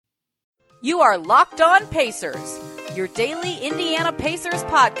You are Locked On Pacers, your daily Indiana Pacers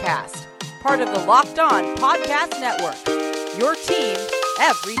podcast, part of the Locked On Podcast Network, your team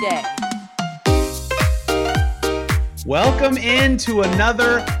every day. Welcome into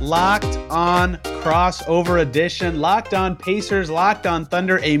another Locked On crossover edition. Locked On Pacers, Locked On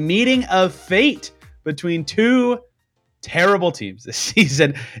Thunder, a meeting of fate between two terrible teams this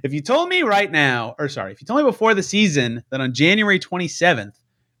season. If you told me right now, if you told me before the season that on January 27th,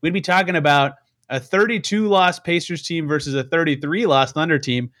 we'd be talking about a 32-loss Pacers team versus a 33-loss Thunder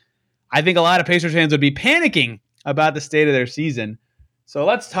team, I think a lot of Pacers fans would be panicking about the state of their season. So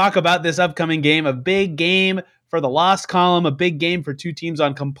let's talk about this upcoming game, a big game for the loss column, a big game for two teams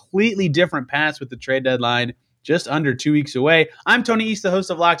on completely different paths with the trade deadline just under 2 weeks away. I'm Tony East, the host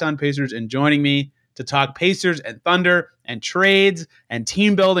of Locked On Pacers, and joining me to talk Pacers and Thunder and trades and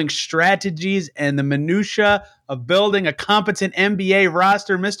team building strategies and the minutia of building a competent NBA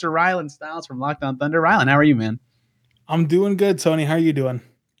roster, Mr. Rylan Stiles from Locked On Thunder. Rylan, how are you, man? I'm doing good, Tony. How are you doing?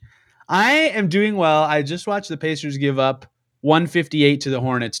 I am doing well. I just watched the Pacers give up 158 to the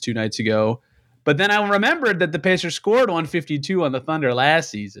Hornets 2 nights ago, but then I remembered that the Pacers scored 152 on the Thunder last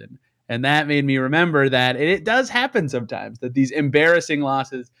season, and that made me remember that it does happen sometimes, that these embarrassing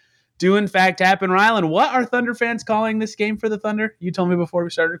losses do in fact happen. Rylan, what are Thunder fans calling this game for the Thunder? You told me before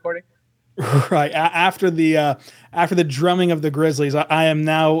we started recording. Right. After the drumming of the Grizzlies, I am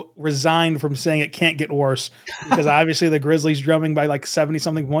now resigned from saying it can't get worse, because obviously the Grizzlies drumming by like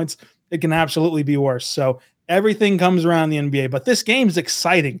 70-something points, it can absolutely be worse. So everything comes around the NBA, but this game is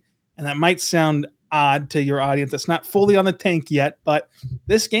exciting, and that might sound odd to your audience that's not fully on the tank yet, but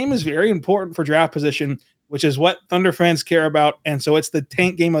this game is very important for draft position, which is what Thunder fans care about. And so it's the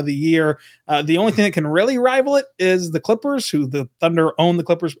tank game of the year. The only thing that can really rival it is the Clippers, who the Thunder own the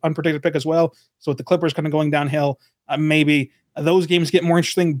Clippers unprotected pick as well. So with the Clippers kind of going downhill, maybe those games get more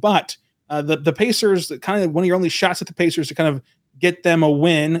interesting. But the Pacers, kind of one of your only shots at the Pacers to kind of get them a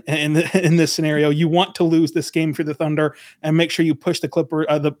win in this scenario. You want to lose this game for the Thunder and make sure you push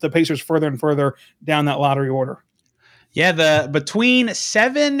the Pacers further and further down that lottery order. Yeah, between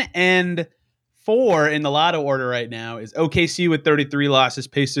 7 and 4 in the lotto order right now is OKC with 33 losses,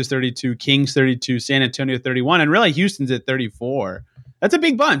 Pacers 32, Kings 32, San Antonio 31, and really Houston's at 34. That's a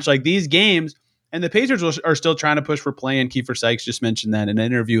big bunch. Like these games, and the Pacers are still trying to push for play-in. Kiefer Sykes just mentioned that in an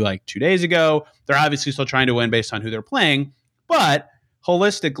interview like 2 days ago. They're obviously still trying to win based on who they're playing, but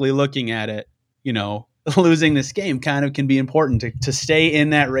holistically looking at it, losing this game kind of can be important to stay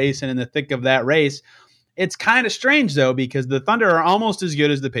in that race and in the thick of that race. It's kind of strange, though, because the Thunder are almost as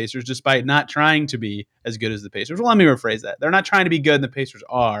good as the Pacers, despite not trying to be as good as the Pacers. Well, let me rephrase that. They're not trying to be good, and the Pacers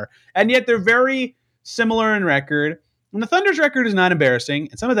are. And yet they're very similar in record. And the Thunder's record is not embarrassing.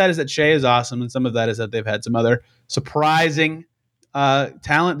 And some of that is that Shea is awesome, and some of that is that they've had some other surprising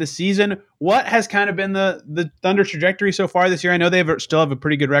talent this season. What has kind of been the Thunder trajectory so far this year? I know they still have a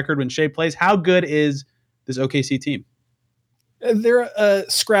pretty good record when Shea plays. How good is this OKC team? They're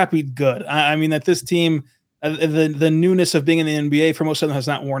scrappy good. I mean, that this team, the newness of being in the NBA for most of them has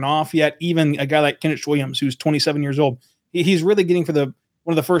not worn off yet. Even a guy like Kenneth Williams, who's 27 years old, he's really getting for one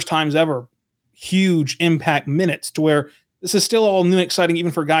of the first times ever huge impact minutes, to where this is still all new and exciting,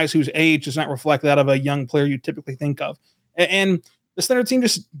 even for guys whose age does not reflect that of a young player you typically think of. And the Thunder team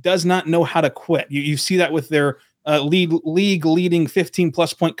just does not know how to quit. You see that with their league leading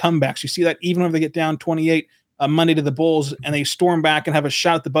 15-plus point comebacks. You see that even when they get down 28 Monday to the Bulls, and they storm back and have a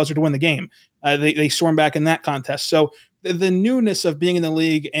shot at the buzzer to win the game. They storm back in that contest. So the newness of being in the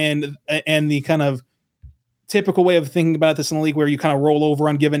league and the kind of typical way of thinking about this in the league, where you kind of roll over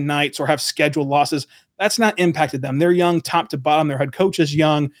on given nights or have scheduled losses, that's not impacted them. They're young top to bottom. Their head coach is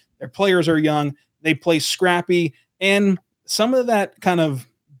young. Their players are young. They play scrappy. And some of that kind of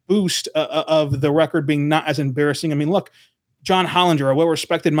boost of the record being not as embarrassing. I mean, look, John Hollinger, a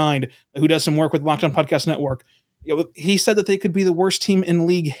well-respected mind who does some work with Locked On Podcast Network, he said that they could be the worst team in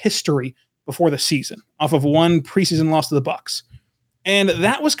league history before the season, off of one preseason loss to the Bucks. And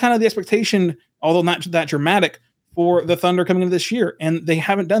that was kind of the expectation, although not that dramatic, for the Thunder coming into this year. And they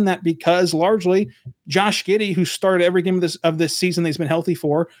haven't done that because largely Josh Giddey, who started every game of this season that he's been healthy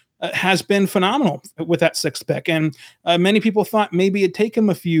for, has been phenomenal with that sixth pick. And many people thought maybe it'd take him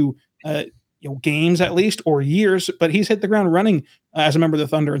a few games at least, or years, but he's hit the ground running as a member of the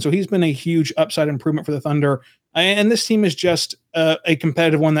Thunder. And so he's been a huge upside improvement for the Thunder. And this team is just a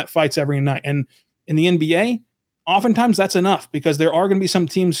competitive one that fights every night. And in the NBA, oftentimes that's enough, because there are going to be some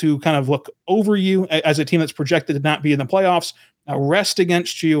teams who kind of look over you as a team that's projected to not be in the playoffs, rest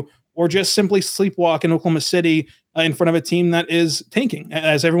against you, or just simply sleepwalk in Oklahoma City in front of a team that is tanking,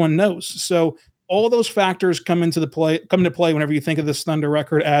 as everyone knows. So all those factors come into play whenever you think of this Thunder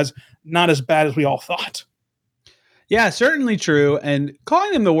record as not as bad as we all thought. Yeah, certainly true. And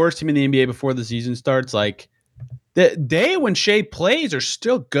calling them the worst team in the NBA before the season starts, like the day when Shea plays are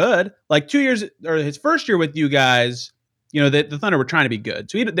still good. Like 2 years or his first year with you guys, the Thunder were trying to be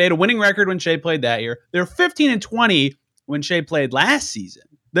good. So they had a winning record when Shea played that year. They were 15-20 when Shea played last season.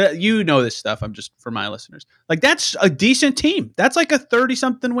 This stuff. I'm just for my listeners. Like that's a decent team. That's like a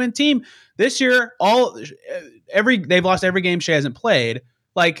 30-something win team. This year, they've lost every game Shea hasn't played.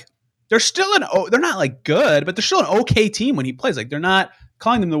 Like they're not like good, but they're still an okay team when he plays. Like they're not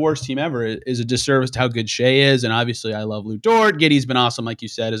calling them the worst team ever is a disservice to how good Shea is. And obviously I love Lou Dort. Giddey's been awesome, like you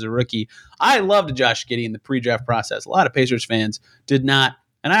said, as a rookie. I loved Josh Giddey in the pre-draft process. A lot of Pacers fans did not.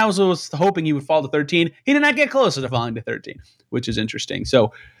 And I also was hoping he would fall to 13. He did not get closer to falling to 13, which is interesting.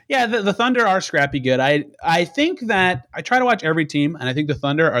 So, yeah, the Thunder are scrappy good. I think that I try to watch every team, and I think the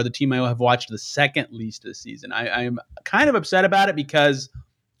Thunder are the team I have watched the second least this season. I'm kind of upset about it because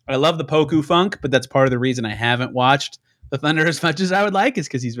I love the Poku Funk, but that's part of the reason I haven't watched the Thunder as much as I would like is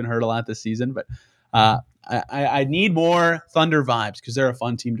because he's been hurt a lot this season. But I need more Thunder vibes because they're a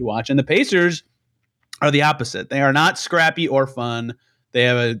fun team to watch. And the Pacers are the opposite. They are not scrappy or fun. They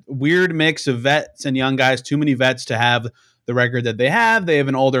have a weird mix of vets and young guys, too many vets to have the record that they have. They have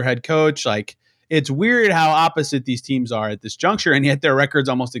an older head coach. Like, it's weird how opposite these teams are at this juncture, and yet their record's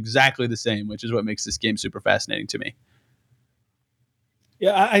almost exactly the same, which is what makes this game super fascinating to me.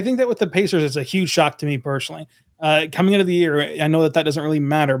 Yeah, I think that with the Pacers, it's a huge shock to me personally. Coming into the year, I know that doesn't really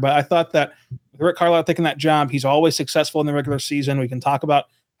matter, but I thought that with Rick Carlisle taking that job, he's always successful in the regular season. We can talk about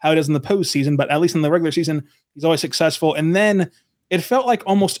how it is in the postseason, but at least in the regular season, he's always successful. And then it felt like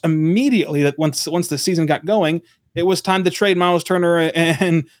almost immediately that once the season got going, it was time to trade Miles Turner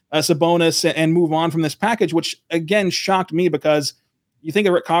and Sabonis and move on from this package, which again shocked me because you think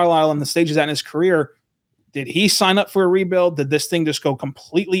of Rick Carlisle and the stages at in his career. Did he sign up for a rebuild? Did this thing just go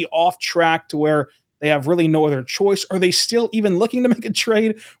completely off track to where they have really no other choice? Are they still even looking to make a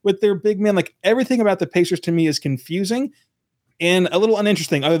trade with their big man? Like everything about the Pacers to me is confusing and a little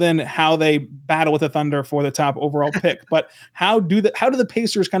uninteresting other than how they battle with the Thunder for the top overall pick. But how do the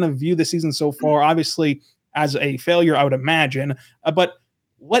Pacers kind of view the season so far? Obviously as a failure, I would imagine. But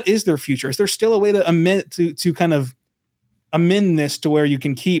what is their future? Is there still a way to amend this to where you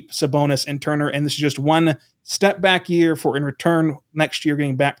can keep Sabonis and Turner, and this is just one step back year for in return next year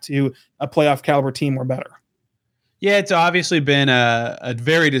getting back to a playoff caliber team or better? Yeah, it's obviously been a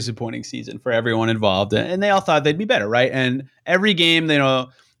very disappointing season for everyone involved, and they all thought they'd be better, right? And every game,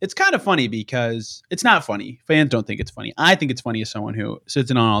 it's kind of funny because it's not funny. Fans don't think it's funny. I think it's funny as someone who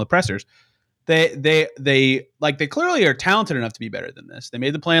sits in on all the pressers. They clearly are talented enough to be better than this. They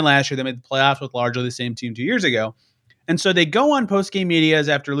made the play-in last year. They made the playoffs with largely the same team 2 years ago. And so they go on post-game medias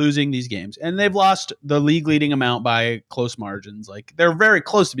after losing these games, and they've lost the league-leading amount by close margins. Like, they're very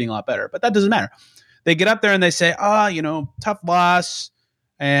close to being a lot better, but that doesn't matter. They get up there and they say, tough loss,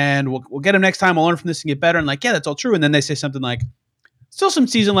 and we'll get them next time. We'll learn from this and get better. And like, yeah, that's all true. And then they say something like, still some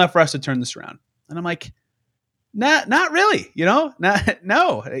season left for us to turn this around. And I'm like, not really, no.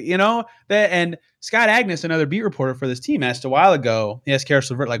 And Scott Agnes, another beat reporter for this team, asked a while ago, he asked Karis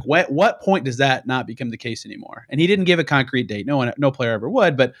LeVert, like, what point does that not become the case anymore? And he didn't give a concrete date. No player ever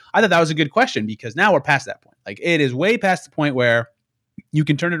would, but I thought that was a good question because now we're past that point. Like, it is way past the point where you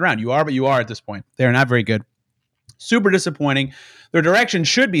can turn it around. You are, but you are at this point. They're not very good. Super disappointing. Their direction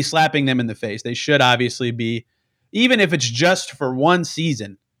should be slapping them in the face. They should obviously be, even if it's just for one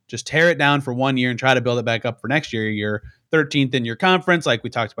season, just tear it down for 1 year and try to build it back up for next year. You're 13th in your conference, like we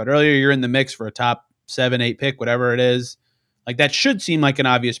talked about earlier. You're in the mix for a top 7-8 pick, whatever it is. Like, that should seem like an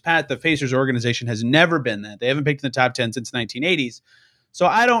obvious path. The Pacers organization has never been that. They haven't picked in the top 10 since 1980s. So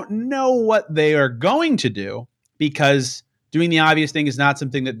I don't know what they are going to do because doing the obvious thing is not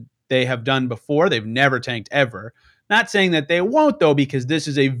something that they have done before. They've never tanked ever. Not saying that they won't, though, because this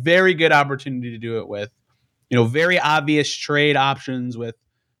is a very good opportunity to do it with, very obvious trade options with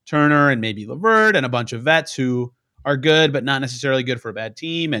Turner and maybe LeVert and a bunch of vets who are good, but not necessarily good for a bad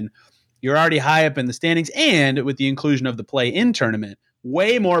team. And you're already high up in the standings. And with the inclusion of the play-in tournament,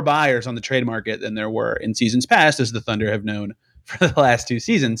 way more buyers on the trade market than there were in seasons past, as the Thunder have known for the last 2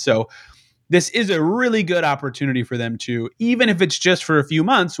 seasons. So this is a really good opportunity for them to, even if it's just for a few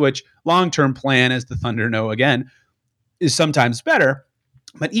months, which long-term plan, as the Thunder know again, is sometimes better.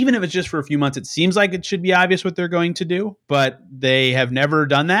 But even if it's just for a few months, it seems like it should be obvious what they're going to do, but they have never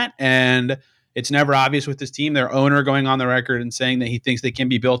done that. And it's never obvious with this team. Their owner going on the record and saying that he thinks they can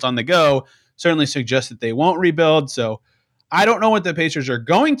be built on the go certainly suggests that they won't rebuild. So I don't know what the Pacers are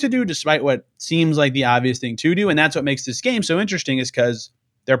going to do, despite what seems like the obvious thing to do. And that's what makes this game so interesting, is because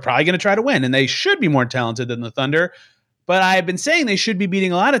they're probably going to try to win, and they should be more talented than the Thunder. But I've been saying they should be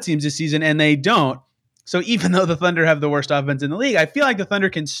beating a lot of teams this season, and they don't. So even though the Thunder have the worst offense in the league, I feel like the Thunder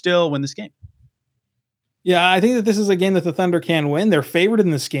can still win this game. Yeah, I think that this is a game that the Thunder can win. They're favored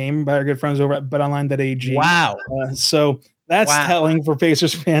in this game by our good friends over at betonline.ag. Wow. So that's telling for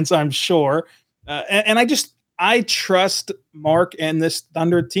Pacers fans, I'm sure. And I trust Mark and this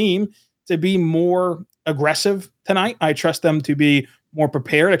Thunder team to be more aggressive tonight. I trust them to be more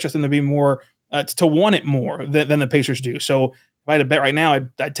prepared. I trust them to be more to want it more than the Pacers do. So if I had to bet right now,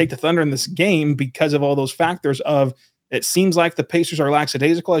 I'd take the Thunder in this game because of all those factors of it seems like the Pacers are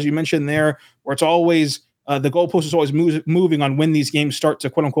lackadaisical, as you mentioned there, where it's always the goalpost is always moving on when these games start to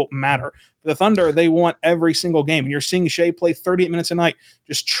quote unquote matter. For the Thunder, they want every single game. And you're seeing Shea play 38 minutes a night,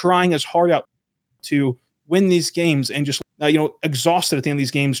 just trying his heart out to win these games and just exhausted at the end of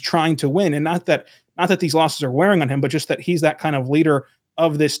these games trying to win. And not that these losses are wearing on him, but just that he's that kind of leader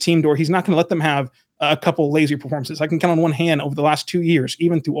of this team door. He's not going to let them have a couple lazy performances. I can count on one hand over the last 2 years,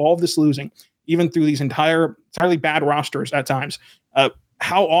 even through all of this losing, even through these entirely bad rosters at times,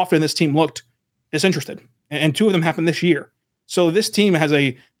 how often this team looked disinterested. And two of them happened this year. So this team has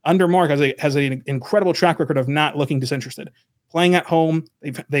under Mark has an incredible track record of not looking disinterested. Playing at home,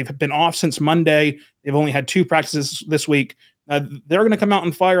 they've been off since Monday. They've only had 2 practices this week. They're going to come out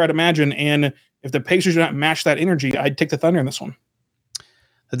on fire, I'd imagine. And if the Pacers do not match that energy, I'd take the Thunder in this one.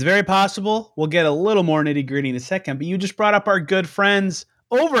 That's very possible. We'll get a little more nitty-gritty in a second, but you just brought up our good friends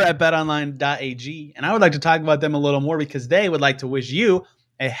over at betonline.ag, and I would like to talk about them a little more because they would like to wish you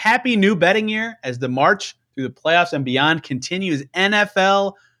a happy new betting year as the march through the playoffs and beyond continues.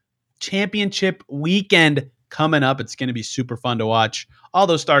 NFL championship weekend coming up. It's going to be super fun to watch all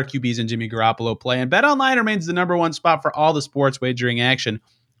those star QBs and Jimmy Garoppolo play. And BetOnline remains the number one spot for all the sports wagering action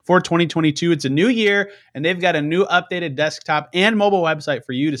for 2022. It's a new year, and they've got a new updated desktop and mobile website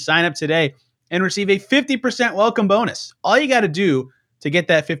for you to sign up today and receive a 50% welcome bonus. All you got to do to get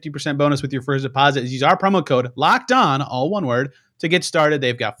that 50% bonus with your first deposit is use our promo code LOCKEDON, all one word, to get started.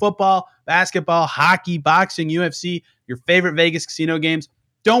 They've got football, basketball, hockey, boxing, UFC, your favorite Vegas casino games.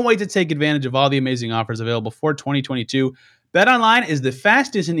 Don't wait to take advantage of all the amazing offers available for 2022. BetOnline is the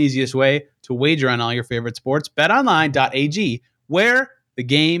fastest and easiest way to wager on all your favorite sports. BetOnline.ag, where the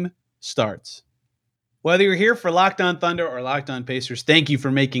game starts. Whether you're here for Locked On Thunder or Locked On Pacers, thank you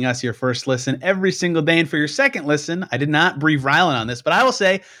for making us your first listen every single day. And for your second listen, I did not brief Rylan on this, but I will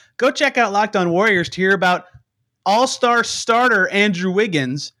say, go check out Locked On Warriors to hear about all-star starter Andrew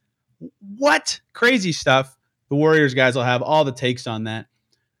Wiggins. What crazy stuff. The Warriors guys will have all the takes on that.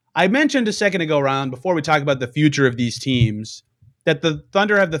 I mentioned a second ago, Ron, before we talk about the future of these teams, that the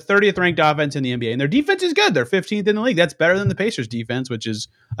Thunder have the 30th ranked offense in the NBA, and their defense is good. They're 15th in the league. That's better than the Pacers defense, which is,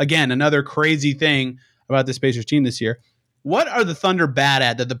 again, another crazy thing about this Pacers team this year. What are the Thunder bad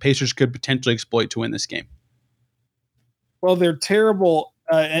at that the Pacers could potentially exploit to win this game? Well, they're terrible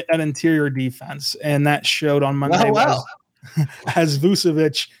at interior defense, and that showed on Monday. As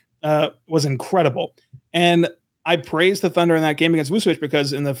Vucevic was incredible. And I praised the Thunder in that game against Vucevic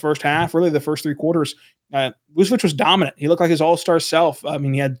because in the first half, really the first 3 quarters, Vucevic was dominant. He looked like his all-star self. I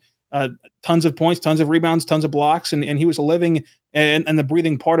mean, he had tons of points, tons of rebounds, tons of blocks, and he was a living and the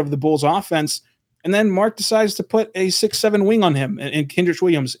breathing part of the Bulls offense. And then Mark decides to put a 6'7" wing on him in Kendrick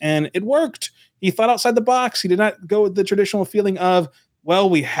Williams, and it worked. He thought outside the box. He did not go with the traditional feeling of, well,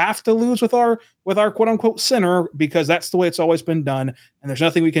 we have to lose with our quote unquote center because that's the way it's always been done, and there's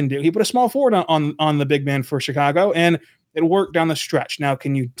nothing we can do. He put a small forward on the big man for Chicago, and it worked down the stretch. Now,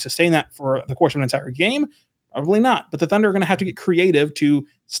 can you sustain that for the course of an entire game? Probably not. But the Thunder are going to have to get creative to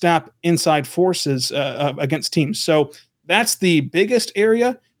stop inside forces against teams. So that's the biggest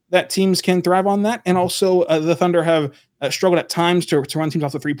area that teams can thrive on that. And also the Thunder have struggled at times to run teams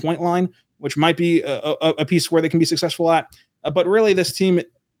off the 3-point line, which might be a piece where they can be successful at. But really, this team's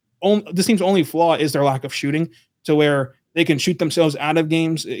only flaw is their lack of shooting, to where they can shoot themselves out of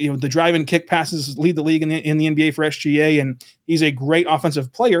games. The drive and kick passes lead the league in the NBA for SGA, and he's a great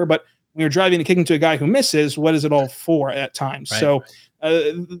offensive player. But when you're driving and kicking to a guy who misses, what is it all for at times? Right. So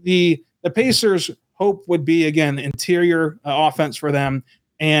the Pacers' hope would be, again, interior offense for them,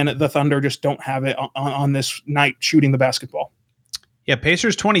 and the Thunder just don't have it on this night shooting the basketball. Yeah,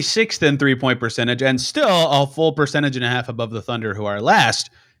 Pacers 26th in 3-point percentage, and still a full percentage and a half above the Thunder, who are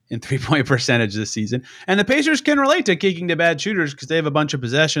last in 3-point percentage this season. And the Pacers can relate to kicking to bad shooters because they have a bunch of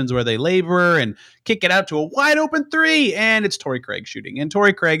possessions where they labor and kick it out to a wide open 3, and it's Torrey Craig shooting. And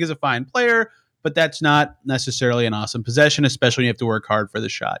Torrey Craig is a fine player, but that's not necessarily an awesome possession, especially when you have to work hard for the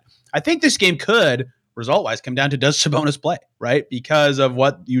shot. I think this game could, result-wise, come down to, does Sabonis play, right? Because of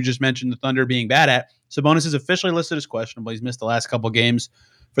what you just mentioned, the Thunder being bad at. Sabonis is officially listed as questionable. He's missed the last couple games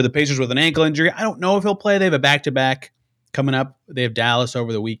for the Pacers with an ankle injury. I don't know if he'll play. They have a back-to-back coming up. They have Dallas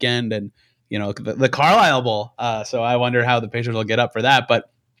over the weekend and, the Carlisle Bowl. So I wonder how the Pacers will get up for that.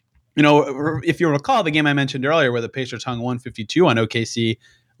 But, if you recall the game I mentioned earlier where the Pacers hung 152 on OKC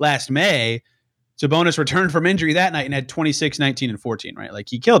last May, Sabonis returned from injury that night and had 26, 19, and 14, right? Like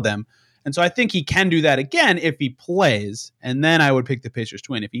he killed them. And so I think he can do that again if he plays. And then I would pick the Pacers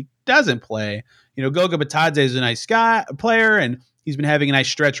to win. If he doesn't play, Goga Batadze is a nice player and he's been having a nice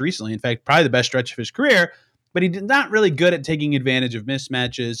stretch recently. In fact, probably the best stretch of his career. But he's not really good at taking advantage of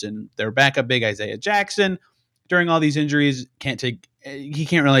mismatches. And their backup big Isaiah Jackson, during all these injuries, he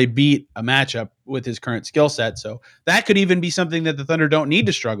can't really beat a matchup with his current skill set. So that could even be something that the Thunder don't need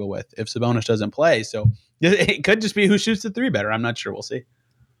to struggle with if Sabonis doesn't play. So it could just be who shoots the three better. I'm not sure. We'll see.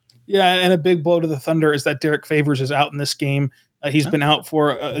 Yeah, and a big blow to the Thunder is that Derek Favors is out in this game. He's been out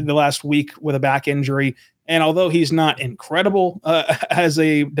for the last week with a back injury. And although he's not incredible as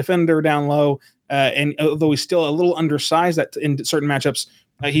a defender down low, and although he's still a little undersized in certain matchups,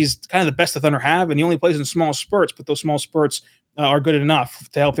 he's kind of the best the Thunder have, and he only plays in small spurts, but those small spurts are good enough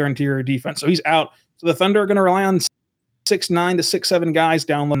to help their interior defense. So he's out. So the Thunder are going to rely on 6'9" to 6'7" guys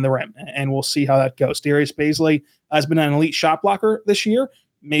down low in the rim, and we'll see how that goes. Darius Baisley has been an elite shot blocker this year.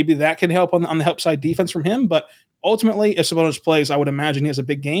 Maybe that can help on the help side defense from him, but ultimately, if Sabonis plays, I would imagine he has a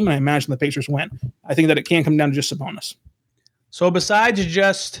big game, and I imagine the Pacers win. I think that it can come down to just Sabonis. So besides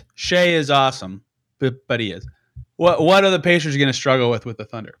just Shea is awesome, but he is. What are the Pacers going to struggle with the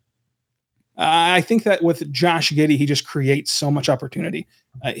Thunder? I think that with Josh Giddey, he just creates so much opportunity.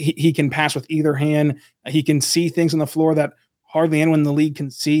 He can pass with either hand. He can see things on the floor that hardly anyone in the league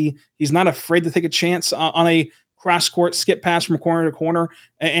can see. He's not afraid to take a chance on a cross-court skip pass from corner to corner,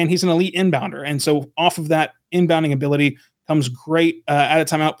 and he's an elite inbounder. And so off of that inbounding ability comes great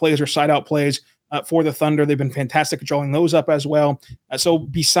out-of-timeout plays or side-out plays for the Thunder. They've been fantastic at drawing those up as well. So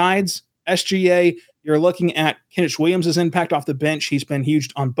besides SGA, you're looking at Kenrich Williams' impact off the bench. He's been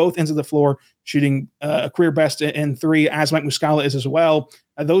huge on both ends of the floor, shooting a career best in three, as Mike Muscala is as well.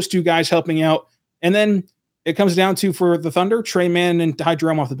 Those two guys helping out. And then it comes down to, for the Thunder, Trey Mann and Ty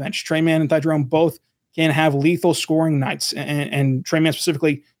Jerome off the bench. Trey Mann and Ty Jerome both can have lethal scoring nights, and Trey Mann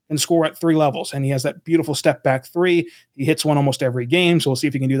specifically can score at three levels, and he has that beautiful step back three. He hits one almost every game, so we'll see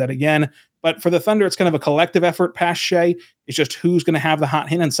if he can do that again. But for the Thunder, it's kind of a collective effort past Shea. It's just who's going to have the hot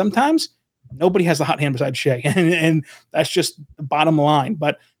hand, and sometimes nobody has the hot hand besides Shea, and that's just the bottom line.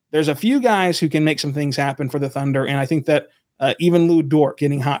 But there's a few guys who can make some things happen for the Thunder, and I think that even Lou Dort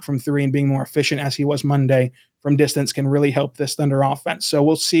getting hot from three and being more efficient as he was Monday from distance can really help this Thunder offense. So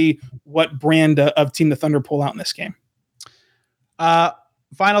we'll see what brand of team the Thunder pull out in this game.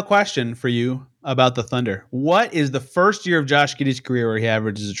 Final question for you about the Thunder. What is the first year of Josh Giddey's career where he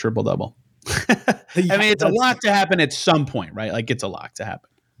averages a triple-double? I mean, it's a lot to happen at some point, right? Like, it's a lot to happen.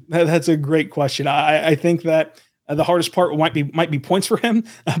 That's a great question. I think that the hardest part might be points for him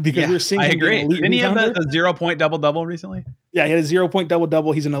because we're seeing. I agree. Didn't he have the 0-point double-double recently? Yeah, he had a 0-point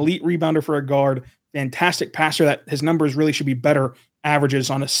double-double. He's an elite rebounder for a guard. Fantastic passer. That his numbers really should be better averages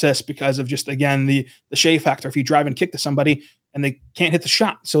on assists because of just, again, the Shea factor. If you drive and kick to somebody and they can't hit the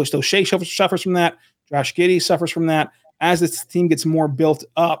shot. So Shea suffers from that. Josh Giddey suffers from that. As this team gets more built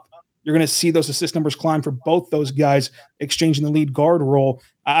up, you're going to see those assist numbers climb for both those guys exchanging the lead guard role.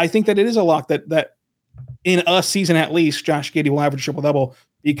 I think that it is a lock that in a season at least, Josh Giddey will average triple-double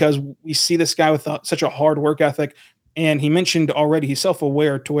because we see this guy with such a hard work ethic. And he mentioned already he's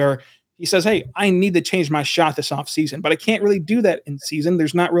self-aware to where he says, hey, I need to change my shot this offseason, but I can't really do that in season.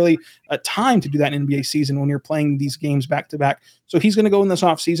 There's not really a time to do that in NBA season when you're playing these games back-to-back. So he's going to go in this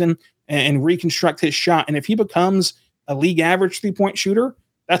offseason and reconstruct his shot. And if he becomes a league average three-point shooter,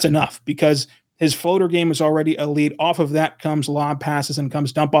 that's enough because his floater game is already elite. Off of that comes lob passes and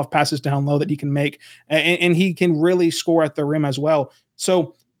comes dump-off passes down low that he can make. And he can really score at the rim as well.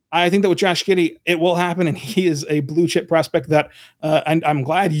 So I think that with Josh Giddey, it will happen, and he is a blue chip prospect that I'm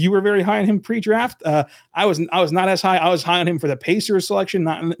glad you were very high on him pre-draft. I was not as high. I was high on him for the Pacers selection,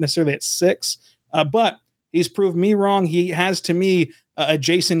 not necessarily at 6, but he's proved me wrong. He has, to me, a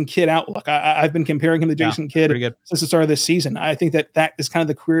Jason Kidd outlook. I've been comparing him to Jason Kidd since the start of this season. I think that is kind of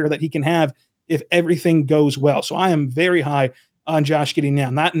the career that he can have if everything goes well. So I am very high on Josh Giddey now.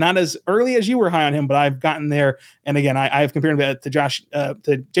 Not as early as you were high on him, but I've gotten there. And again, I've compared him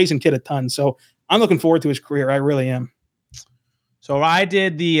to Jason Kidd a ton. So I'm looking forward to his career. I really am. So I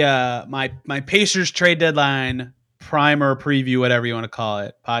did the my Pacers trade deadline primer preview, whatever you want to call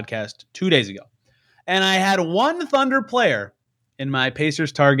it, podcast 2 days ago. And I had one Thunder player in my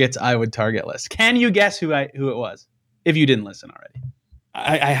Pacers targets I would target list. Can you guess who it was? If you didn't listen already.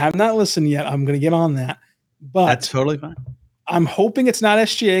 I have not listened yet. I'm going to get on that. But that's totally fine. I'm hoping it's not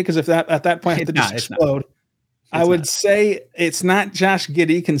SGA because if that at that point I have to just explode. I would say it's not Josh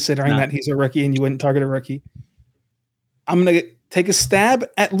Giddey, considering that he's a rookie and you wouldn't target a rookie. I'm going to take a stab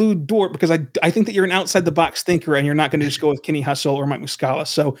at Lou Dort because I think that you're an outside the box thinker and you're not going to just go with Kenny Hustle or Mike Muscala.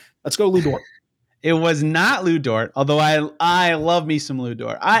 So let's go Lou Dort. It was not Lou Dort, although I love me some Lou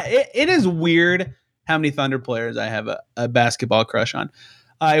Dort. It is weird how many Thunder players I have a basketball crush on.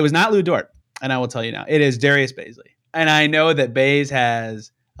 It was not Lou Dort, and I will tell you now. It is Darius Bazley. And I know that Baze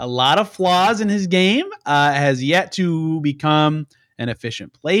has a lot of flaws in his game, has yet to become an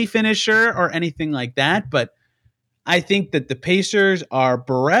efficient play finisher or anything like that. But I think that the Pacers are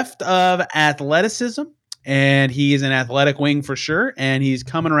bereft of athleticism, and he is an athletic wing for sure, and he's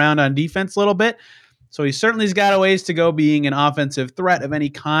coming around on defense a little bit. So he certainly's got a ways to go being an offensive threat of any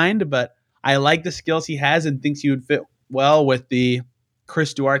kind, but I like the skills he has and thinks he would fit well with the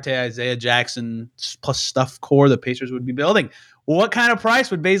Chris Duarte, Isaiah Jackson plus stuff core the Pacers would be building. What kind of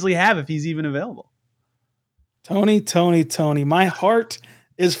price would Bazley have if he's even available? Tony, my heart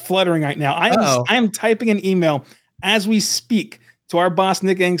is fluttering right now. I am typing an email as we speak to our boss,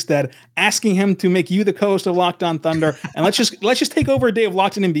 Nick Angstead, asking him to make you the co-host of Locked On Thunder. And let's just take over a day of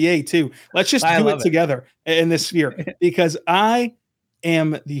Locked On NBA too. Let's just do it together in this sphere, because I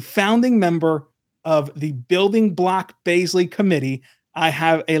am the founding member of the Building Block Bazley Committee. I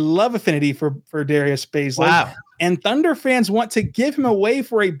have a love affinity for Darius Bazley. Wow. And Thunder fans want to give him away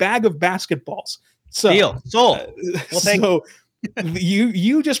for a bag of basketballs. So,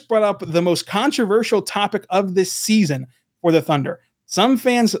 you just brought up the most controversial topic of this season for the Thunder. Some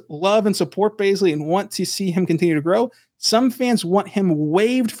fans love and support Bazley and want to see him continue to grow. Some fans want him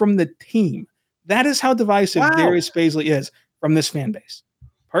waived from the team. That is how divisive Darius Bazley is from this fan base.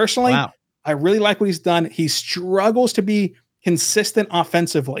 Personally, I really like what he's done. He struggles to be consistent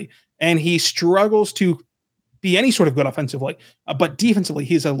offensively, and he struggles to be any sort of good offensively, but defensively,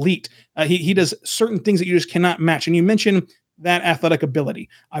 he's elite. He does certain things that you just cannot match. And you mentioned that athletic ability.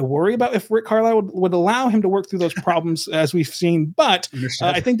 I worry about if Rick Carlisle would allow him to work through those problems as we've seen, but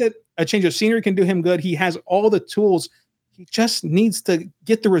I think that a change of scenery can do him good. He has all the tools. He just needs to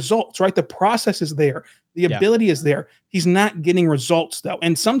get the results, right? The process is there. The ability is there. He's not getting results, though.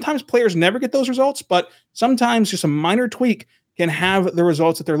 And sometimes players never get those results, but sometimes just a minor tweak can have the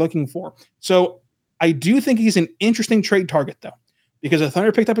results that they're looking for. So I do think he's an interesting trade target, though, because the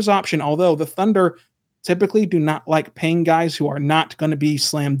Thunder picked up his option, although the Thunder typically do not like paying guys who are not going to be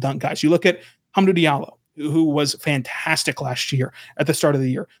slam dunk guys. You look at Hamidou Diallo, who was fantastic last year at the start of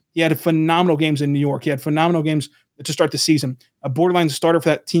the year. He had phenomenal games in New York. He had phenomenal games to start the season. A borderline starter for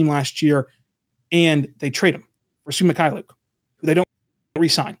that team last year, and they trade him for Sue Mikhailuk, who they don't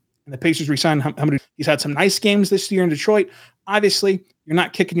re-sign. And the Pacers re-signed Hamidou. He's had some nice games this year in Detroit. Obviously, you're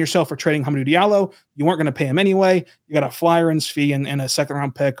not kicking yourself for trading Hamidou Diallo. You weren't going to pay him anyway. You got a flyer-ins fee and a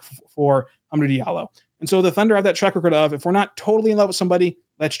second-round pick for Hamidou Diallo. And so the Thunder have that track record of, if we're not totally in love with somebody,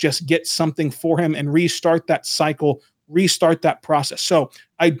 let's just get something for him and restart that cycle, restart that process. So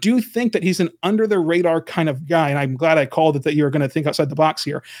I do think that he's an under-the-radar kind of guy, and I'm glad I called it that you're going to think outside the box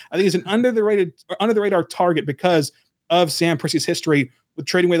here. I think he's an under-the-radar target because of Sam Presti's history with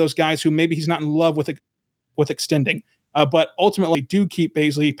trading away those guys who maybe he's not in love with extending. But ultimately do keep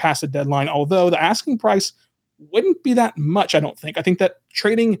Bazley past the deadline, although the asking price wouldn't be that much, I don't think. I think that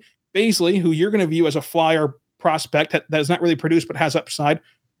trading Bazley, who you're going to view as a flyer prospect that does not really produce but has upside,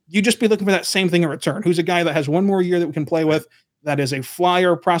 you just be looking for that same thing in return. Who's a guy that has one more year that we can play with, that is a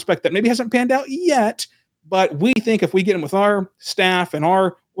flyer prospect that maybe hasn't panned out yet, but we think if we get him with our staff and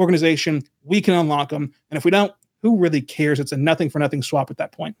our organization, we can unlock him. And if we don't, who really cares? It's a nothing-for-nothing swap at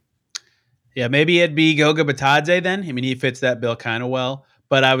that point. Yeah, maybe it'd be Goga Bitadze then. I mean, he fits that bill kind of well.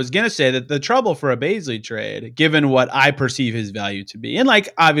 But I was going to say that the trouble for a Bazley trade, given what I perceive his value to be, and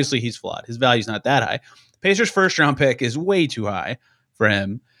obviously he's flawed. His value's not that high. Pacers' first-round pick is way too high for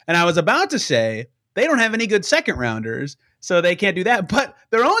him. And I was about to say they don't have any good second-rounders, so they can't do that. But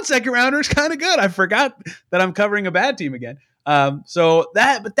their own second-rounder is kind of good. I forgot that I'm covering a bad team again. But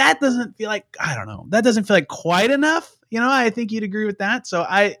that doesn't feel like, I don't know, that doesn't feel like quite enough. I think you'd agree with that. So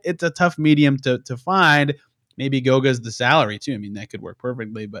it's a tough medium to find. Maybe Goga's the salary too. I mean, that could work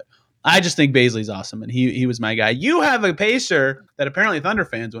perfectly, but I just think Bazley's awesome, and he was my guy. You have a Pacer that apparently Thunder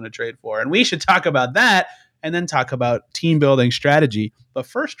fans want to trade for, and we should talk about that and then talk about team building strategy. But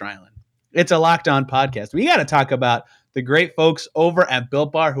first, Rylan, it's a Locked On podcast. We got to talk about the great folks over at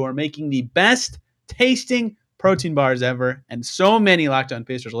Built Bar who are making the best tasting protein bars ever, and so many Locked On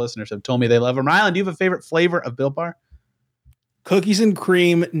Pacers listeners have told me they love them. Rylan, do you have a favorite flavor of Built Bar? Cookies and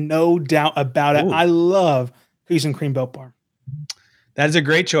cream, no doubt about it. I love cookies and cream Built Bar. That is a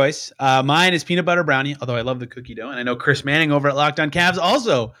great choice. Mine is peanut butter brownie, although I love the cookie dough. And I know Chris Manning over at Locked On Cavs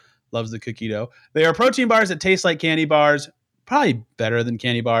also loves the cookie dough. They are protein bars that taste like candy bars, probably better than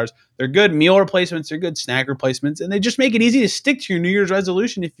candy bars. They're good meal replacements. They're good snack replacements. And they just make it easy to stick to your New Year's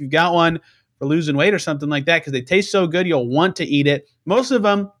resolution if you've got one for losing weight or something like that, because they taste so good, you'll want to eat it. Most of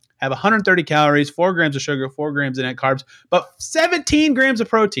them have 130 calories, 4 grams of sugar, 4 grams of net carbs, but 17 grams of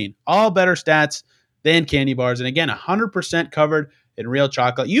protein. All better stats than candy bars. And again, 100% covered in real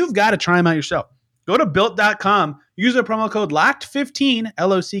chocolate. You've got to try them out yourself. Go to built.com, use the promo code LOCKED15,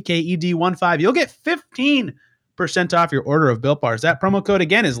 LOCKED15. You'll get 15% off your order of Built Bars. That promo code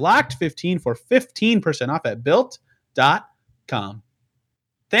again is LOCKED15 for 15% off at built.com.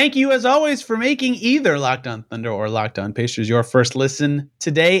 Thank you, as always, for making either Locked On Thunder or Locked On Pacers your first listen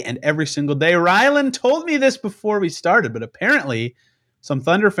today and every single day. Rylan told me this before we started, but apparently some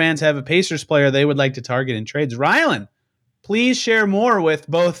Thunder fans have a Pacers player they would like to target in trades. Rylan, please share more with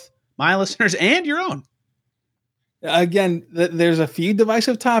both my listeners and your own. Again, there's a few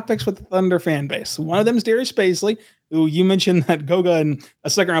divisive topics with the Thunder fan base. One of them is Darius Bazley, who you mentioned that Goga and a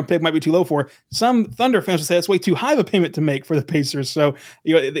second-round pick might be too low for. Some Thunder fans would say that's way too high of a payment to make for the Pacers. So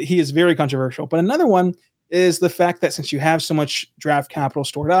he is very controversial. But another one is the fact that since you have so much draft capital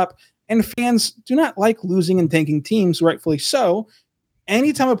stored up, and fans do not like losing and tanking teams, rightfully so,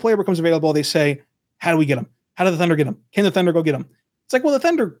 anytime a player becomes available, they say, how do we get him? How do the Thunder get him? Can the Thunder go get him? It's like, well, the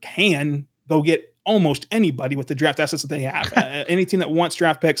Thunder can go get almost anybody with the draft assets that they have. Any team that wants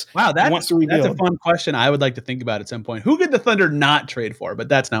draft picks, wants to rebuild. That's a fun question I would like to think about at some point. Who could the Thunder not trade for? But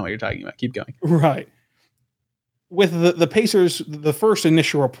that's not what you're talking about. Keep going. Right. With the Pacers, the first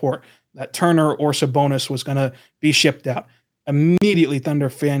initial report that Turner or Sabonis was going to be shipped out, immediately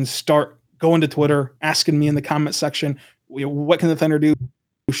Thunder fans start going to Twitter, asking me in the comment section, what can the Thunder do?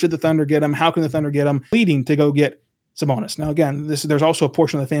 Should the Thunder get him? How can the Thunder get him? Leading to go get Sabonis. Now, again, there's also a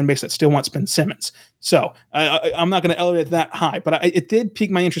portion of the fan base that still wants Ben Simmons. So I'm not going to elevate that high, but it did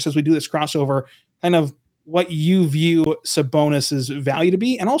pique my interest as we do this crossover, kind of what you view Sabonis's value to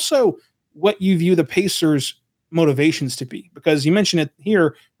be, and also what you view the Pacers' motivations to be. Because you mentioned it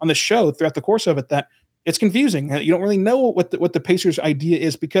here on the show throughout the course of it that it's confusing. You don't really know what the Pacers' idea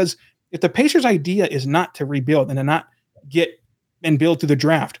is, because if the Pacers' idea is not to rebuild and to not get and build through the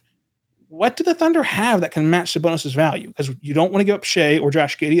draft, what do the Thunder have that can match Sabonis' value? Because you don't want to give up Shea or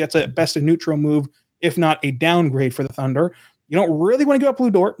Josh Giddey. That's at best a neutral move, if not a downgrade for the Thunder. You don't really want to give up Lou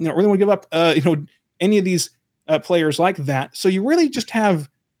Dort. You don't really want to give up any of these players like that. So you really just have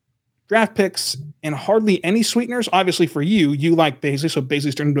draft picks and hardly any sweeteners. Obviously for you like Bazley, so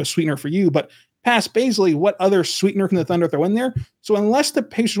Bazley's turned into a sweetener for you. But past Bazley, what other sweetener can the Thunder throw in there? So unless the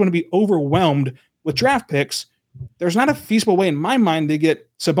Pacers want to be overwhelmed with draft picks, there's not a feasible way in my mind to get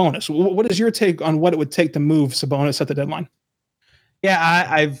Sabonis. What is your take on what it would take to move Sabonis at the deadline? Yeah,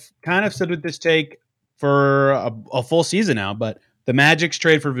 I've kind of stood with this take for a full season now, but the Magic's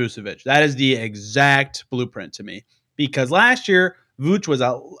trade for Vucevic, that is the exact blueprint to me. Because last year, Vuce was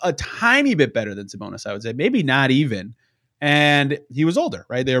a tiny bit better than Sabonis, I would say, maybe not even. And he was older,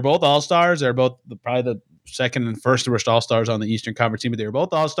 right? They were both all-stars. They're both probably the second and first worst all-stars on the Eastern Conference team, but they were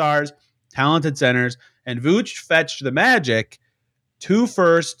both all-stars, talented centers. And Vuce fetched the Magic 2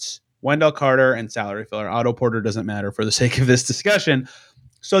 firsts, Wendell Carter, and salary filler. Otto Porter doesn't matter for the sake of this discussion.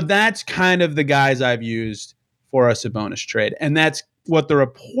 So that's kind of the guys I've used for a Sabonis trade. And that's what the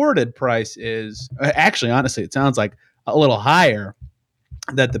reported price is. Actually, honestly, it sounds like a little higher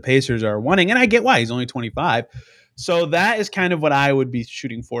that the Pacers are wanting. And I get why. He's only 25. So that is kind of what I would be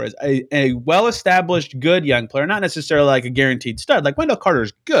shooting for, is a well-established, good young player, not necessarily like a guaranteed stud. Like Wendell Carter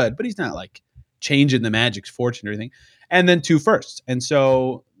is good, but he's not like changing the Magic's fortune or anything. And then 2 firsts. And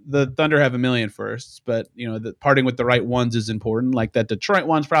so the Thunder have 1 million firsts, but the parting with the right ones is important. Like that Detroit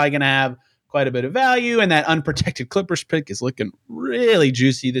one's probably going to have quite a bit of value, and that unprotected Clippers pick is looking really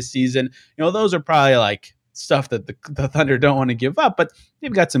juicy this season. Those are probably like stuff that the Thunder don't want to give up, but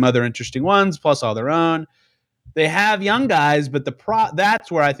they've got some other interesting ones, plus all their own. They have young guys, but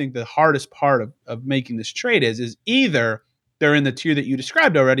that's where I think the hardest part of making this trade is either they're in the tier that you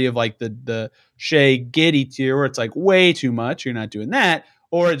described already of like the Shea Giddey tier, where it's like way too much. You're not doing that.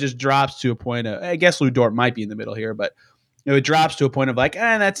 Or it just drops to a point of, I guess Lou Dort might be in the middle here, but it drops to a point of like,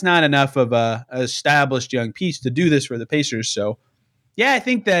 that's not enough of a established young piece to do this for the Pacers. So yeah, I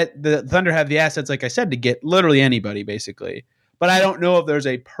think that the Thunder have the assets, like I said, to get literally anybody basically. But I don't know if there's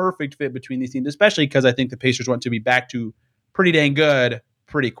a perfect fit between these teams, especially because I think the Pacers want to be back to pretty dang good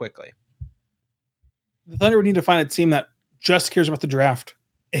pretty quickly. The Thunder would need to find a team that just cares about the draft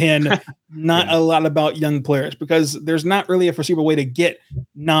and not a lot about young players, because there's not really a foreseeable way to get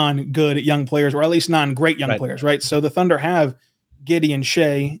non-good young players, or at least non-great young players, right? So the Thunder have Giddey and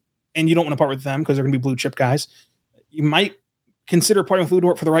Shea, and you don't want to part with them because they're going to be blue chip guys, you might consider parting with Lou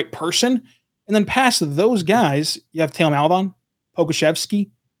Dort for the right person. And then past those guys, you have Taylor Maledon,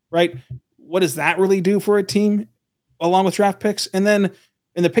 Pokusevski, right? What does that really do for a team along with draft picks? And then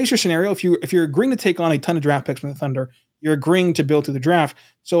in the Pacers scenario, if you're agreeing to take on a ton of draft picks from the Thunder, you're agreeing to build through the draft.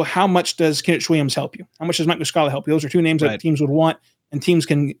 So how much does Kenneth Williams help you? How much does Mike Muscala help you? Those are two names that teams would want and teams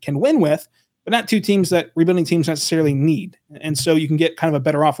can win with, but not two teams that rebuilding teams necessarily need. And so you can get kind of a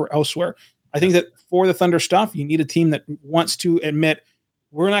better offer elsewhere. I think that for the Thunder stuff, you need a team that wants to admit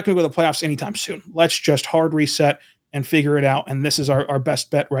we're not going to go to the playoffs anytime soon. Let's just hard reset and figure it out. And this is our best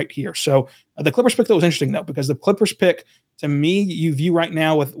bet right here. So the Clippers pick, though, was interesting, though, because the Clippers pick, to me, you view right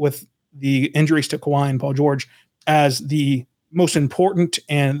now with the injuries to Kawhi and Paul George as the most important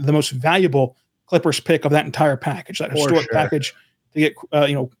and the most valuable Clippers pick of that entire package, that historic package to get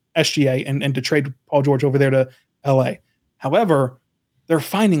SGA and to trade Paul George over there to LA. However, they're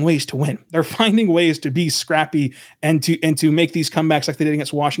finding ways to win. They're finding ways to be scrappy and to make these comebacks like they did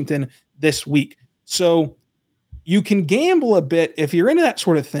against Washington this week. So you can gamble a bit if you're into that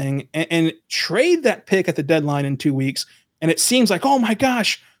sort of thing and trade that pick at the deadline in 2 weeks. And it seems like, oh my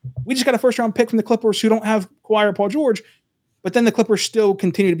gosh, we just got a first round pick from the Clippers who don't have Kawhi or Paul George. But then the Clippers still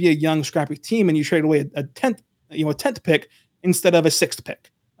continue to be a young, scrappy team, and you trade away a 10th pick instead of a 6th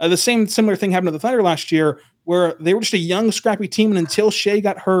pick. The similar thing happened to the Thunder last year, where they were just a young, scrappy team, and until Shea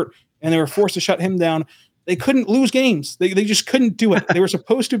got hurt and they were forced to shut him down, they couldn't lose games. They just couldn't do it. They were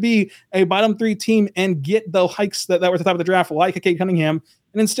supposed to be a bottom 3 team and get the hikes that were at the top of the draft, like a Cade Cunningham,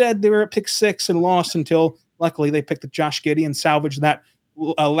 and instead they were at pick 6 and lost until luckily they picked the Josh Giddey and salvaged that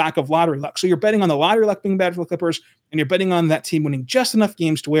lack of lottery luck. So you're betting on the lottery luck being bad for the Clippers, and you're betting on that team winning just enough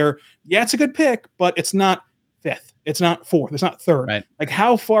games to where, yeah, it's a good pick, but it's not 5th. It's not 4th. It's not 3rd. Right. Like,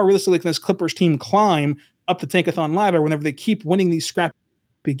 how far realistically can this Clippers team climb up the tankathon ladder whenever they keep winning these scrappy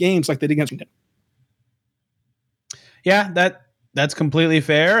games like they did against Washington? Yeah, that's completely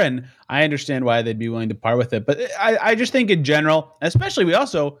fair, and I understand why they'd be willing to part with it. But I just think in general, especially, we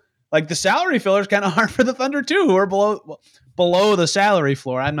also like the salary fillers kind of hard for the Thunder too, who are below the salary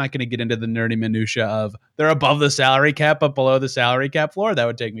floor. I'm not going to get into the nerdy minutia of they're above the salary cap but below the salary cap floor. That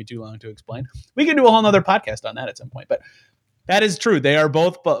would take me too long to explain. We can do a whole nother podcast on that at some point. But that is true. They are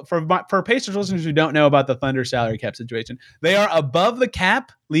both, for Pacers listeners who don't know about the Thunder salary cap situation, they are above the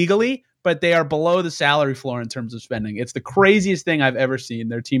cap legally, but they are below the salary floor in terms of spending. It's the craziest thing I've ever seen.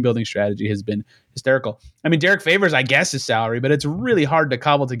 Their team building strategy has been hysterical. I mean, Derek Favors, I guess, is salary, but it's really hard to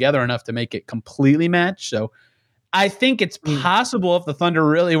cobble together enough to make it completely match. So I think it's possible if the Thunder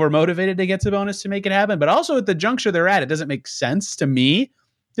really were motivated to get Sabonis to make it happen, but also at the juncture they're at, it doesn't make sense to me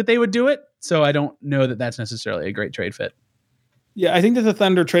that they would do it. So I don't know that that's necessarily a great trade fit. Yeah, I think that the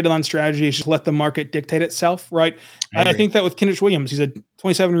Thunder trade line strategy is just let the market dictate itself, right? I think that with Kenneth Williams, he's a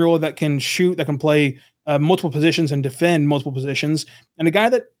 27-year-old that can shoot, that can play multiple positions and defend multiple positions, and a guy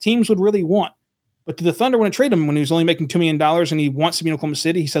that teams would really want. But do the Thunder want to trade him when he's only making $2 million and he wants to be in Oklahoma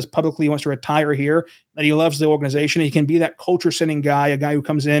City? He says publicly he wants to retire here, that he loves the organization. He can be that culture-setting guy, a guy who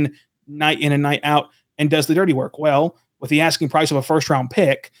comes in and night out and does the dirty work. Well, with the asking price of a first-round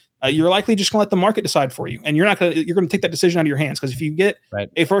pick, you're likely just going to let the market decide for you. And you're going to take that decision out of your hands. Because if you get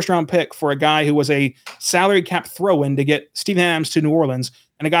a first round pick for a guy who was a salary cap throw-in to get Steven Adams to New Orleans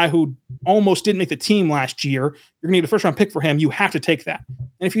and a guy who almost didn't make the team last year, you're going to need a first round pick for him. You have to take that.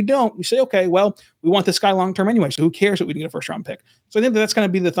 And if you don't, you say, okay, well, we want this guy long-term anyway. So who cares that we didn't get a first round pick? So I think that's going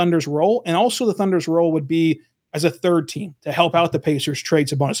to be the Thunder's role. And also the Thunder's role would be as a third team to help out the Pacers trade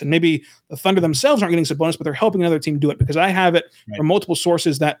Sabonis. And maybe the Thunder themselves aren't getting Sabonis, but they're helping another team do it, because I have it from multiple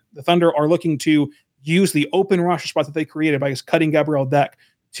sources that the Thunder are looking to use the open roster spot that they created by just cutting Gabriel Deck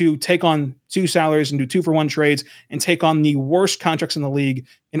to take on 2 salaries and do 2-for-1 trades and take on the worst contracts in the league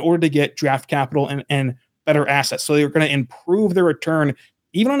in order to get draft capital and better assets. So they're going to improve their return,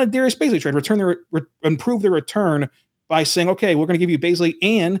 even on a Darius Bazley trade, improve their return by saying, okay, we're going to give you Bazley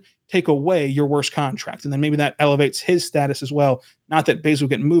and take away your worst contract. And then maybe that elevates his status as well. Not that Bazley will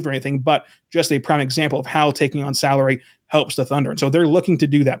get moved or anything, but just a prime example of how taking on salary helps the Thunder. And so they're looking to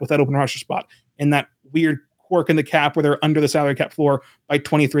do that with that open roster spot and that weird quirk in the cap where they're under the salary cap floor by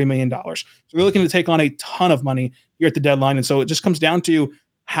 $23 million. So they're looking to take on a ton of money here at the deadline. And so it just comes down to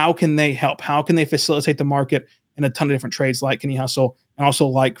how can they help? How can they facilitate the market in a ton of different trades like Kenny Hustle, and also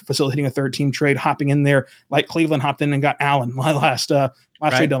like facilitating a third team trade, hopping in there like Cleveland hopped in and got Allen last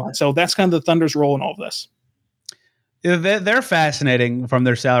trade deadline. So that's kind of the Thunder's role in all of this. Yeah, they're fascinating from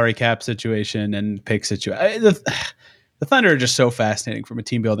their salary cap situation and pick situation. The Thunder are just so fascinating from a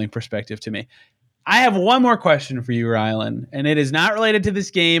team building perspective to me. I have one more question for you, Rylan, and it is not related to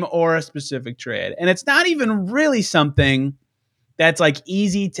this game or a specific trade. And it's not even really something that's like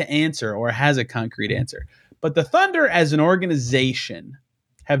easy to answer or has a concrete answer. But the Thunder as an organization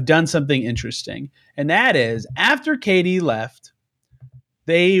have done something interesting. And that is after KD left,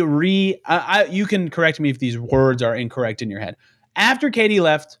 they you can correct me if these words are incorrect in your head. After KD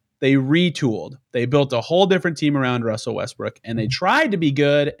left, they retooled. They built a whole different team around Russell Westbrook, and they tried to be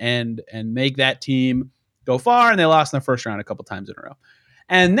good and make that team go far, and they lost in the first round a couple times in a row.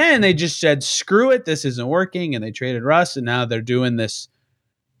 And then they just said, screw it, this isn't working, and they traded Russ, and now they're doing this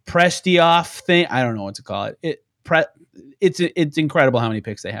Presti-off thing. I don't know what to call it. It's incredible how many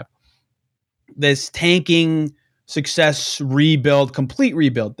picks they have. This tanking success rebuild, complete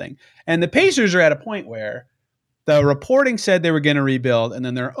rebuild thing. And the Pacers are at a point where the reporting said they were going to rebuild, and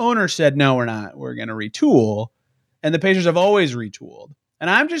then their owner said, no, we're not. We're going to retool. And the Pacers have always retooled. And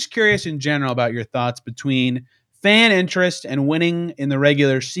I'm just curious in general about your thoughts between fan interest and winning in the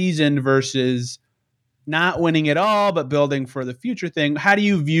regular season versus not winning at all, but building for the future thing. How do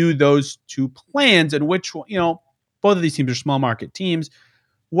you view those two plans, and which, both of these teams are small market teams.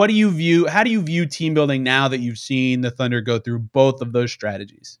 How do you view team building now that you've seen the Thunder go through both of those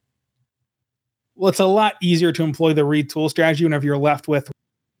strategies? Well, it's a lot easier to employ the retool strategy whenever you're left with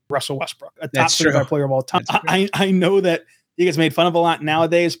Russell Westbrook, a top 35 player of all time. I know that he gets made fun of a lot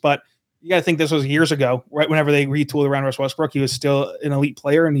nowadays, but you got to think this was years ago, right? Whenever they retooled around Russell Westbrook, he was still an elite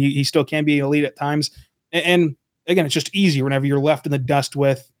player, and he still can be elite at times. And again, it's just easier whenever you're left in the dust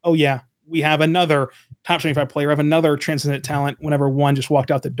with, oh yeah, we have another top 25 player, have another transcendent talent whenever one just walked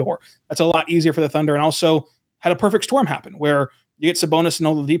out the door. That's a lot easier for the Thunder, and also had a perfect storm happen where you get Sabonis and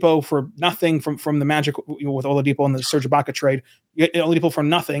Oladipo for nothing from the Magic with Oladipo and the Serge Ibaka trade. You get Oladipo for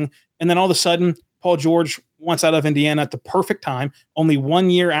nothing, and then all of a sudden, Paul George wants out of Indiana at the perfect time, only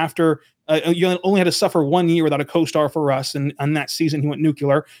 1 year after. You only had to suffer 1 year without a co-star for Russ, and on that season he went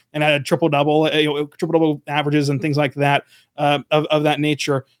nuclear and had a triple-double averages and things like that of that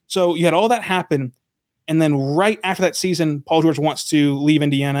nature. So you had all that happen, and then right after that season, Paul George wants to leave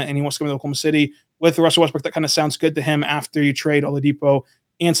Indiana and he wants to come to Oklahoma City with Russell Westbrook. That kind of sounds good to him after you trade Oladipo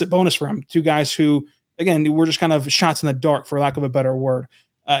and Sabonis for him, two guys who, again, were just kind of shots in the dark, for lack of a better word.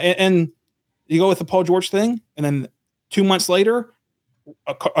 And you go with the Paul George thing, and then 2 months later,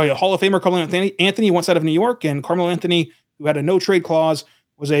 a Hall of Famer, Carmelo Anthony, wants out of New York, and Carmelo Anthony, who had a no-trade clause,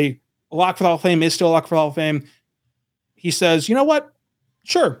 was a lock for the Hall of Fame, is still a lock for the Hall of Fame. He says, you know what?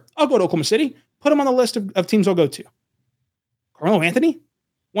 Sure, I'll go to Oklahoma City. Put him on the list of teams I'll go to. Carmelo Anthony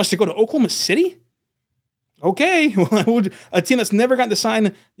wants to go to Oklahoma City? Okay, a team that's never gotten to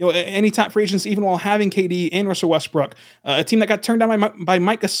sign any top free agents, even while having KD and Russell Westbrook. A team that got turned down by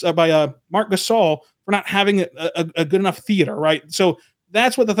Mark Gasol for not having a good enough theater, right? So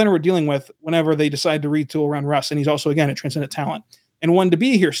that's what the Thunder were dealing with whenever they decided to retool around Russ. And he's also, again, a transcendent talent and wanted to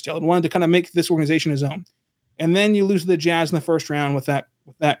be here still and wanted to kind of make this organization his own. And then you lose to the Jazz in the first round with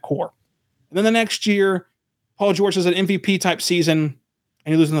that core. And then the next year, Paul George has an MVP type season,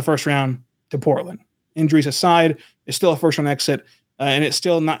 and you lose in the first round to Portland. Injuries aside, it's still a first round exit, and it's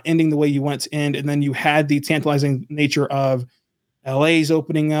still not ending the way you want it to end. And then you had the tantalizing nature of LA's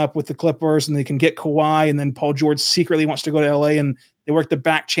opening up with the Clippers, and they can get Kawhi, and then Paul George secretly wants to go to LA, and they work the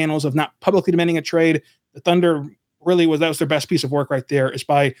back channels of not publicly demanding a trade. The Thunder that was their best piece of work right there, is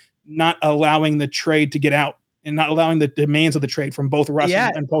by not allowing the trade to get out and not allowing the demands of the trade from both Russ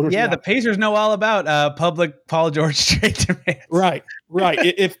and Paul George. Yeah, the Pacers know all about public Paul George trade demands. Right.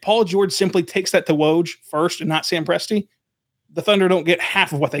 If Paul George simply takes that to Woj first and not Sam Presti, the Thunder don't get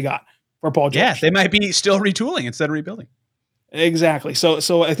half of what they got for Paul George. Yeah, they might be still retooling instead of rebuilding. Exactly.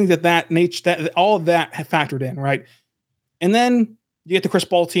 So I think that all of that have factored in, right? And then you get the Chris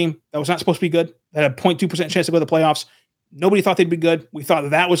Paul team that was not supposed to be good, that had a 0.2% chance to go to the playoffs. Nobody thought they'd be good. We thought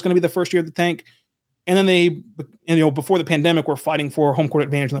that was going to be the first year of the tank. And then before the pandemic, were fighting for home court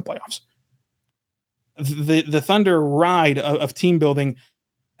advantage in the playoffs. The Thunder ride of team building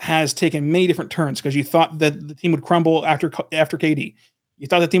has taken many different turns, because you thought that the team would crumble after KD. You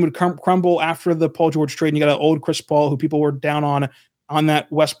thought the team would crumble after the Paul George trade, and you got an old Chris Paul who people were down on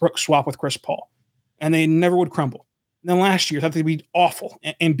that Westbrook swap with Chris Paul, and they never would crumble. And then last year, thought they'd be awful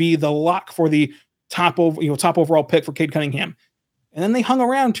and be the lock for the top overall pick for Cade Cunningham. And then they hung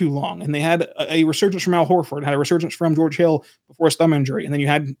around too long, and they had a resurgence from Al Horford, had a resurgence from George Hill before his thumb injury, and then you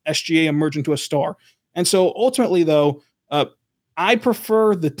had SGA emerge into a star. And so ultimately, though, I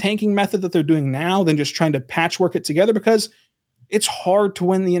prefer the tanking method that they're doing now than just trying to patchwork it together, because it's hard to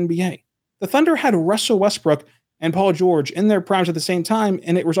win the NBA. The Thunder had Russell Westbrook and Paul George in their primes at the same time,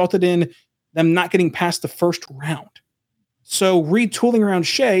 and it resulted in them not getting past the first round. So retooling around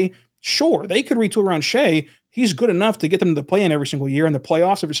Shea, sure, they could retool around Shea. He's good enough to get them to the play-in every single year and the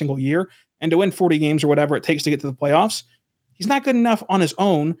playoffs every single year, and to win 40 games or whatever it takes to get to the playoffs. he's not good enough on his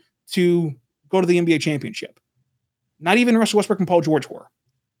own to go to the NBA championship. Not even Russell Westbrook and Paul George were.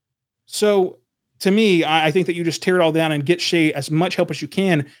 So to me, I think that you just tear it all down and get Shea as much help as you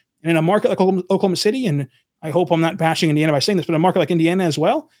can. And in a market like Oklahoma City, and I hope I'm not bashing Indiana by saying this, but a market like Indiana as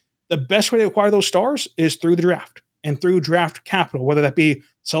well, the best way to acquire those stars is through the draft and through draft capital, whether that be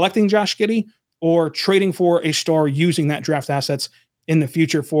selecting Josh Giddey or trading for a star using that draft assets in the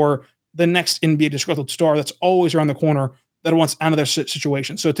future for the next NBA disgruntled star that's always around the corner that wants out of their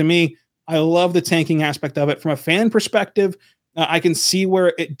situation. So to me, I love the tanking aspect of it. From a fan perspective, I can see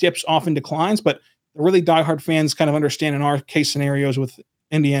where it dips off and declines, but the really diehard fans kind of understand in our case scenarios with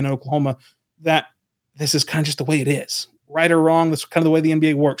Indiana, Oklahoma, that this is kind of just the way it is. Right or wrong, that's kind of the way the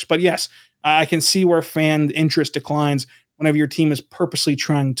NBA works. But yes, I can see where fan interest declines whenever your team is purposely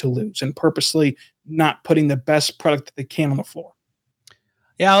trying to lose and purposely not putting the best product that they can on the floor.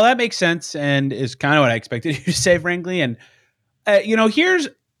 Yeah, well, that makes sense and is kind of what I expected you to say, frankly. And here's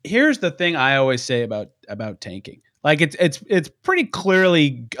the thing I always say about tanking. Like it's pretty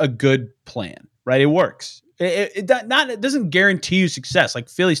clearly a good plan, right? It works. It doesn't guarantee you success. Like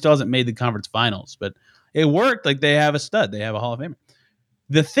Philly still hasn't made the conference finals, but it worked. Like they have a stud, they have a Hall of Famer.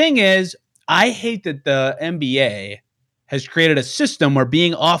 The thing is, I hate that the NBA has created a system where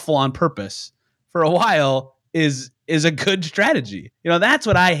being awful on purpose for a while is a good strategy. That's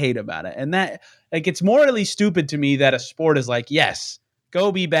what I hate about it. And that, like, it's morally stupid to me that a sport is like, yes,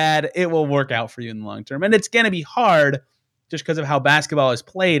 go be bad. It will work out for you in the long term. And it's going to be hard just because of how basketball is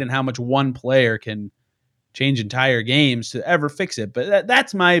played and how much one player can change entire games to ever fix it. But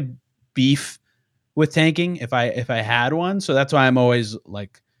that's my beef with tanking if I had one. So that's why I'm always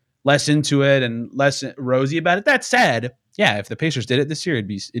like less into it and less rosy about it. That said, yeah, if the Pacers did it this year, it'd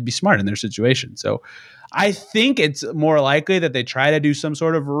be smart in their situation. So I think it's more likely that they try to do some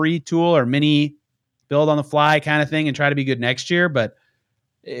sort of retool or mini build on the fly kind of thing and try to be good next year. But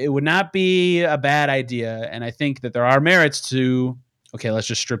it would not be a bad idea. And I think that there are merits to, okay, let's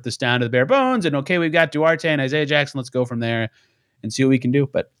just strip this down to the bare bones. And okay, we've got Duarte and Isaiah Jackson. Let's go from there and see what we can do.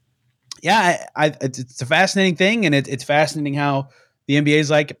 But yeah, it's a fascinating thing. And it's fascinating how the NBA is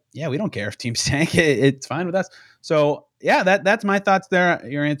like, yeah, we don't care if teams tank. It's fine with us. So yeah, that's my thoughts there.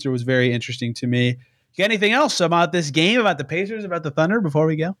 Your answer was very interesting to me. You got anything else about this game, about the Pacers, about the Thunder before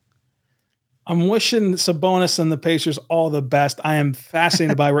we go? I'm wishing Sabonis and the Pacers all the best. I am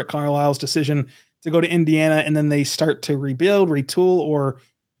fascinated by Rick Carlisle's decision to go to Indiana, and then they start to rebuild, retool, or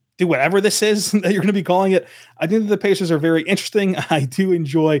do whatever this is that you're going to be calling it. I think that the Pacers are very interesting. I do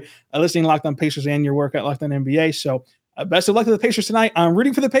enjoy listening to Locked On Pacers and your work at Locked On NBA. So best of luck to the Pacers tonight. I'm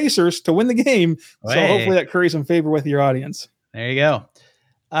rooting for the Pacers to win the game. So hopefully that curries some favor with your audience. There you go.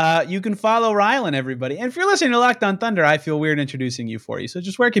 You can follow Rylan, everybody. And if you're listening to Locked On Thunder, I feel weird introducing you for you. So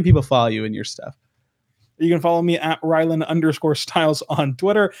just where can people follow you and your stuff? You can follow me at Rylan_Styles on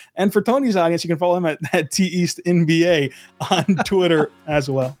Twitter. And for Tony's audience, you can follow him at TEastNBA on Twitter as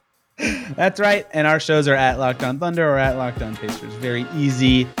well. That's right. And our shows are at Locked On Thunder or at Locked On Pacers. Very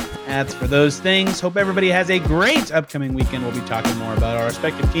easy ads for those things. Hope everybody has a great upcoming weekend. We'll be talking more about our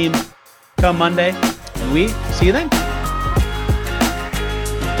respective teams come Monday. And we see you then.